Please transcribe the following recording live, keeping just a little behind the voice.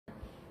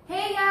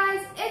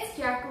it's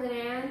Jacqueline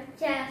and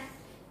Jeff.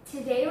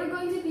 Today we're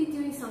going to be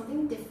doing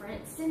something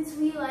different since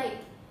we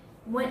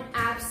went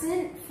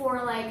absent for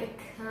a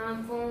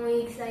couple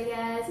weeks, I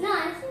guess. No,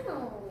 I think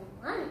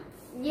a month.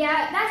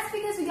 Yeah, that's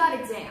because we got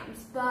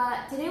exams.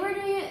 But today we're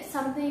doing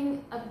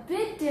something a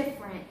bit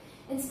different.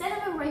 Instead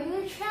of a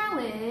regular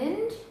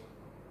challenge,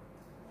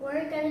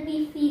 we're gonna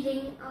be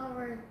feeding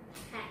our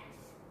pets.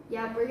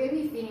 Yeah, we're gonna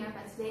be feeding our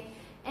pets today.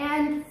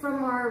 And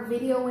from our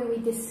video when we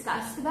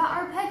discussed about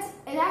our pets,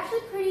 it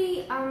actually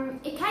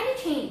it kind of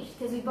changed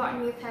because we bought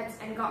new pets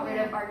and got rid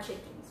of our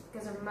chickens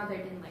because our mother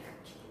didn't like our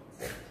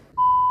chickens.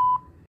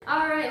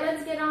 Alright,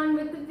 let's get on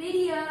with the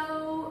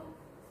video.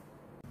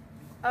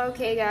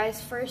 Okay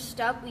guys,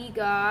 first up we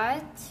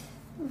got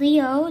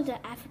Leo,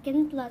 the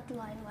African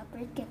bloodline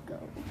leopard gecko.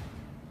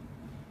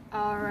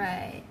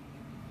 Alright.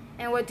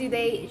 And what do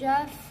they eat,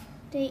 Jeff?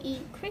 They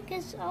eat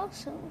crickets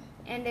also.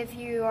 And if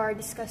you are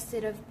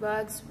disgusted of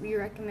bugs, we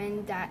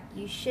recommend that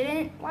you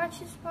shouldn't watch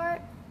this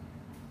part.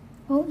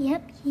 Oh,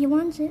 yep, he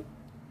wants it.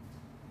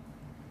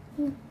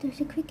 Look,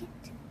 there's a cricket.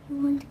 He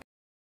wants it.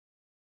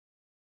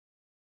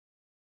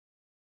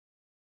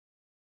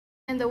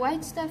 And the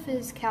white stuff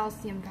is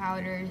calcium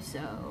powder,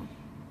 so...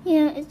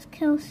 Yeah, it's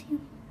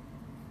calcium.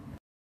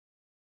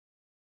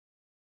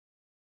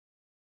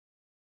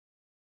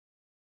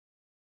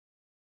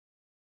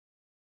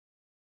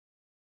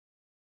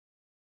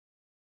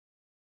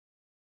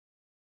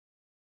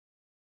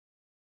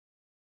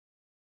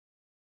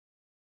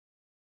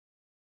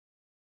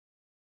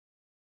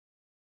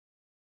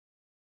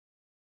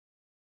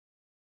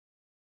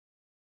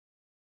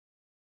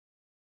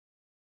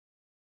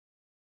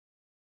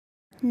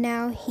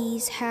 Now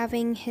he's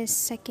having his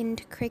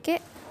second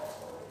cricket.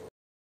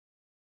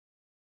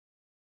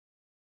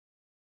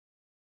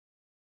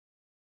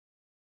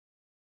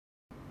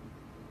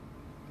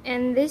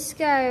 And this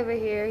guy over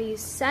here,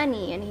 he's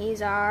Sunny, and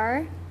he's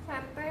our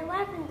Pepper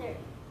lavender.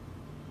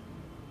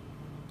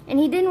 And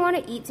he didn't want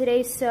to eat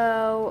today,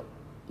 so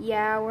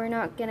yeah, we're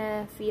not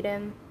gonna feed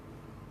him.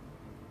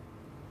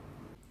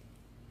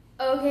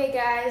 Okay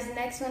guys,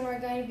 next one we're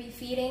going to be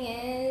feeding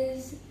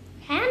is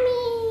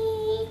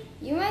Hammy.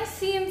 You might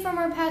see him from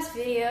our past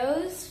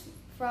videos,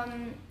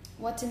 from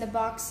What's in the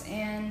Box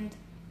and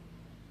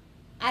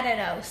I don't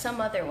know, some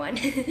other one.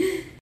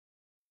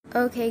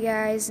 Okay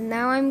guys,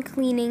 now I'm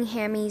cleaning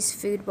Hammy's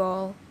food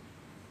bowl.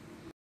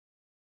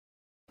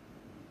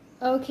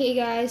 Okay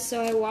guys,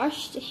 so I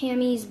washed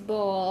Hammy's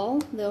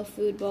bowl, little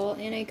food bowl,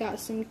 and I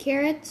got some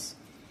carrots.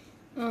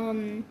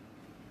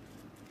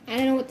 I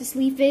don't know what this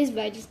leaf is,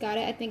 but I just got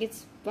it. I think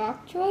it's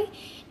bok choy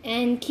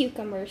and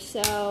cucumbers.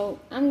 So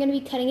I'm gonna be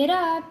cutting it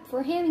up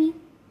for Hammy.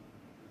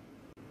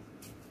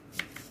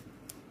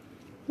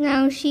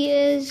 Now she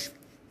is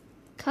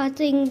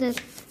cutting the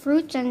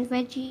fruits and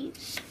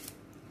veggies.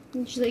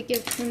 Usually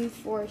give him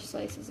 4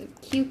 slices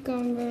of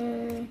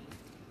cucumber.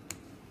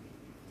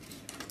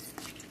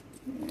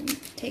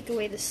 And take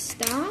away the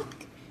stalk,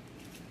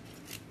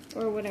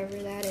 or whatever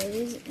that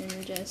is,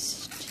 and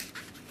just...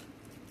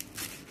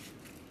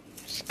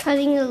 She's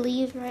cutting the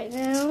leaves right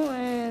now,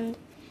 and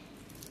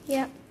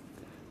yep.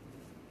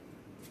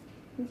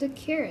 The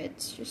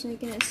carrots, just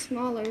making it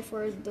smaller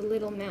for the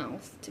little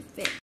mouth to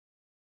fit.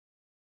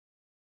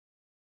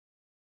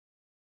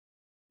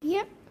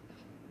 Yep.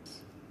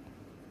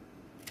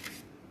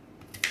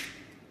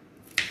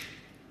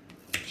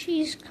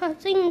 She's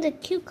cutting the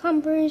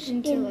cucumbers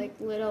into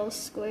little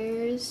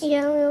squares.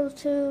 Yeah,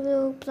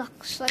 little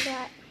blocks like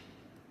that.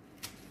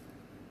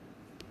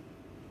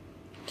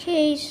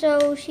 Okay,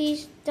 so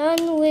she's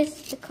done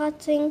with the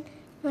cutting.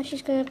 Now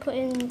she's going to put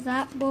in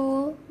that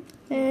bowl.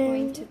 I'm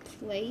going to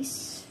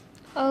place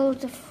all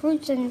the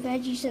fruits and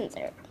veggies in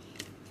there.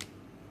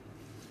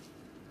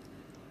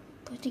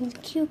 Putting the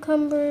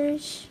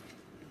cucumbers.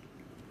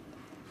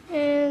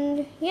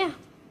 And yeah.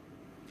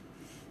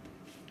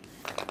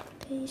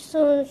 Okay,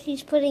 so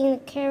she's putting the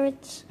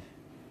carrots.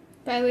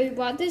 By the way, we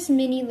bought this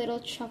mini little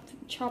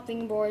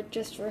chopping board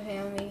just for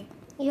Hammy.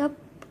 Yep.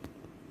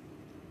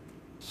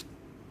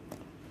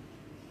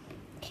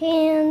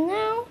 Okay, and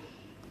now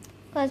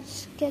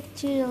let's get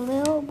to the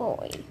little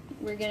boy.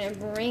 We're gonna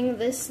bring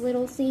this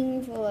little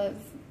thing full of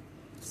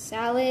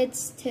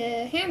salads to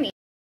Hammy.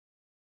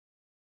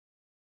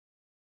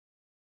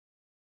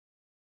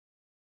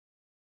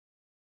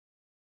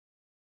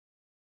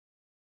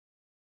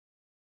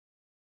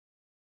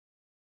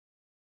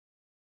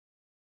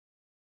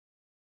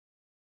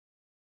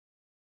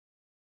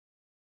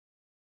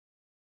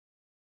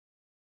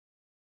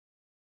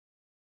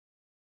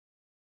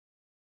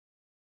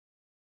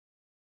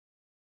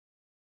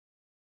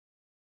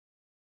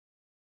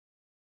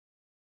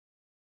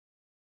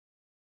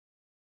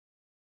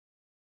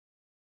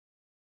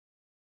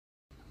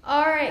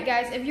 Alright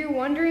guys, if you're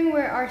wondering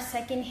where our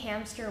second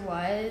hamster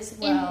was,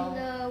 well... In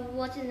the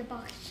What's in the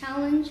Box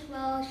challenge,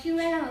 well, she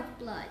ran out of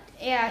blood.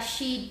 Yeah,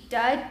 she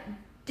died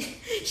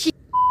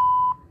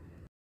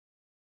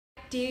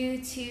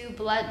due to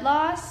blood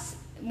loss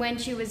when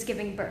she was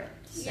giving birth,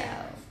 so...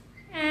 Yeah.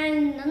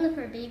 And none of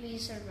her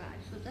babies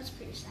survived, so that's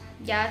pretty sad.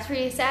 Yeah, it's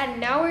pretty sad.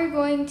 Now we're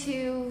going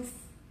to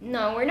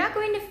No, we're not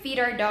going to feed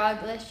our dog.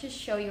 Let's just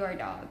show you our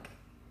dog.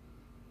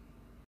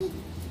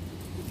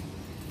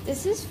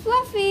 This is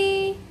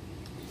Fluffy.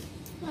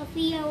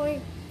 Fluffy, our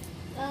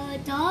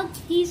dog.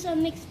 He's a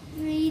mixed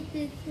breed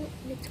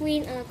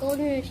between a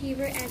golden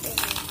retriever and a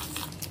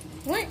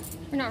what?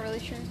 We're not really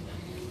sure.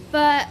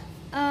 But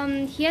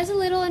he has a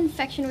little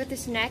infection with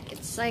his neck.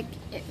 It's like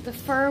the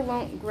fur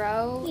won't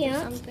grow or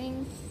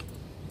something.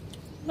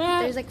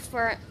 But there's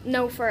like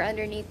no fur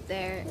underneath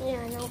there.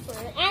 Yeah, no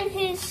fur. And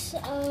his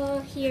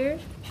here,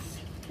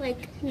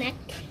 like neck,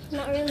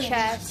 not really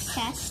chest.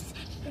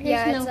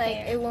 There's it's like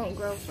it won't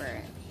grow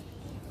fur.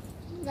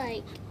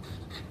 Like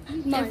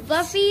months. And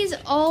Fluffy's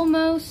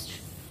almost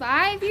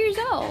 5 years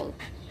old.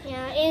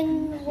 Yeah,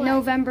 in what?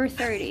 November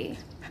 30.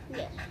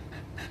 Yeah.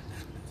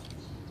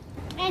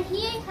 And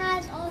he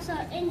has also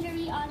an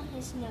injury on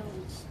his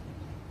nose.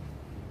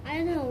 I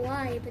don't know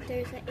why, but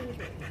there's an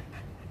injury.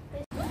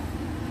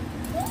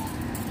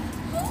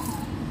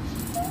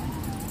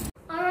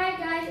 Alright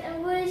guys, it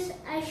was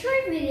a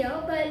short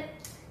video, but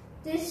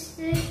this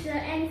is the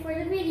end for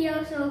the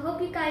video, so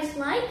hope you guys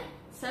like,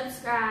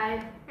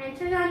 subscribe, and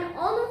turn on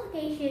all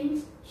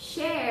notifications,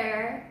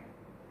 share,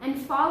 and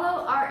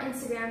follow our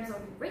Instagrams. Will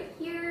be right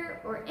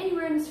here or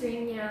anywhere on the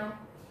screen, you know.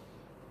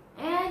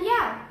 And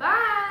yeah,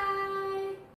 bye!